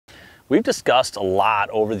We've discussed a lot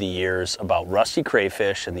over the years about rusty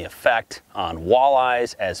crayfish and the effect on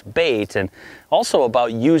walleyes as bait, and also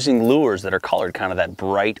about using lures that are colored kind of that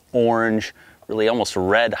bright orange, really almost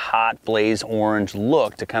red hot blaze orange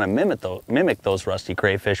look to kind of mimic those rusty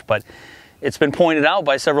crayfish. But it's been pointed out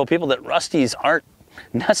by several people that rusties aren't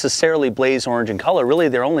necessarily blaze orange in color. Really,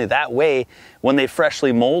 they're only that way when they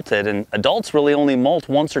freshly molted, and adults really only molt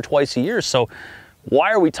once or twice a year. So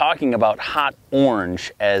why are we talking about hot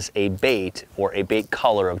orange as a bait or a bait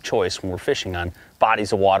color of choice when we're fishing on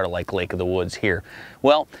bodies of water like Lake of the Woods here?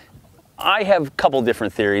 Well, I have a couple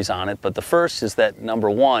different theories on it, but the first is that,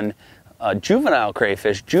 number one, juvenile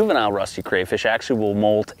crayfish, juvenile rusty crayfish, actually will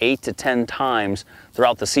molt 8 to 10 times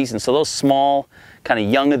throughout the season. So those small, kind of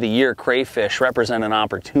young of the year crayfish represent an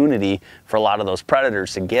opportunity for a lot of those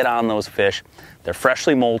predators to get on those fish. They're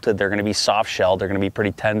freshly molted, they're going to be soft shelled, they're going to be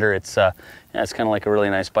pretty tender. It's kind of like a really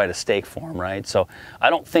nice bite of steak for them, right? So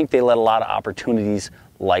I don't think they let a lot of opportunities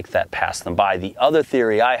like that pass them by. The other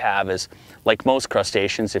theory I have is, like most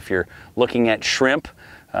crustaceans, if you're looking at shrimp,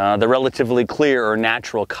 they're relatively clear or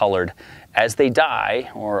natural colored. As they die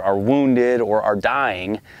or are wounded or are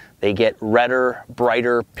dying, they get redder,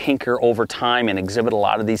 brighter, pinker over time and exhibit a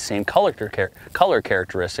lot of these same color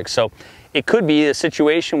characteristics. So it could be a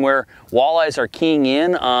situation where walleyes are keying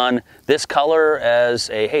in on this color as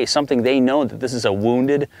a, hey, something they know that this is a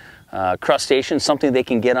wounded crustacean, something they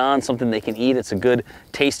can get on, something they can eat. It's a good,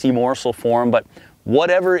 tasty morsel for them. But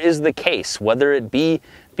whatever is the case, whether it be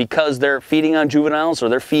because they're feeding on juveniles or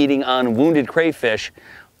they're feeding on wounded crayfish,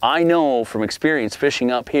 I know from experience fishing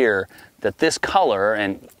up here that this color,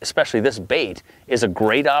 and especially this bait, is a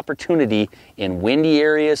great opportunity in windy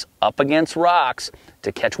areas up against rocks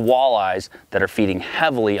to catch walleyes that are feeding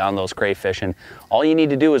heavily on those crayfish. And all you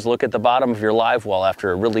need to do is look at the bottom of your live well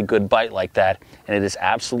after a really good bite like that, and it is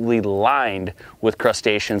absolutely lined with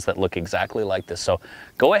crustaceans that look exactly like this. So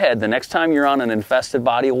go ahead, the next time you're on an infested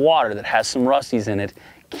body of water that has some rusties in it,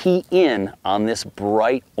 key in on this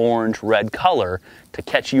bright orange red color to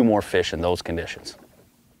catch you more fish in those conditions.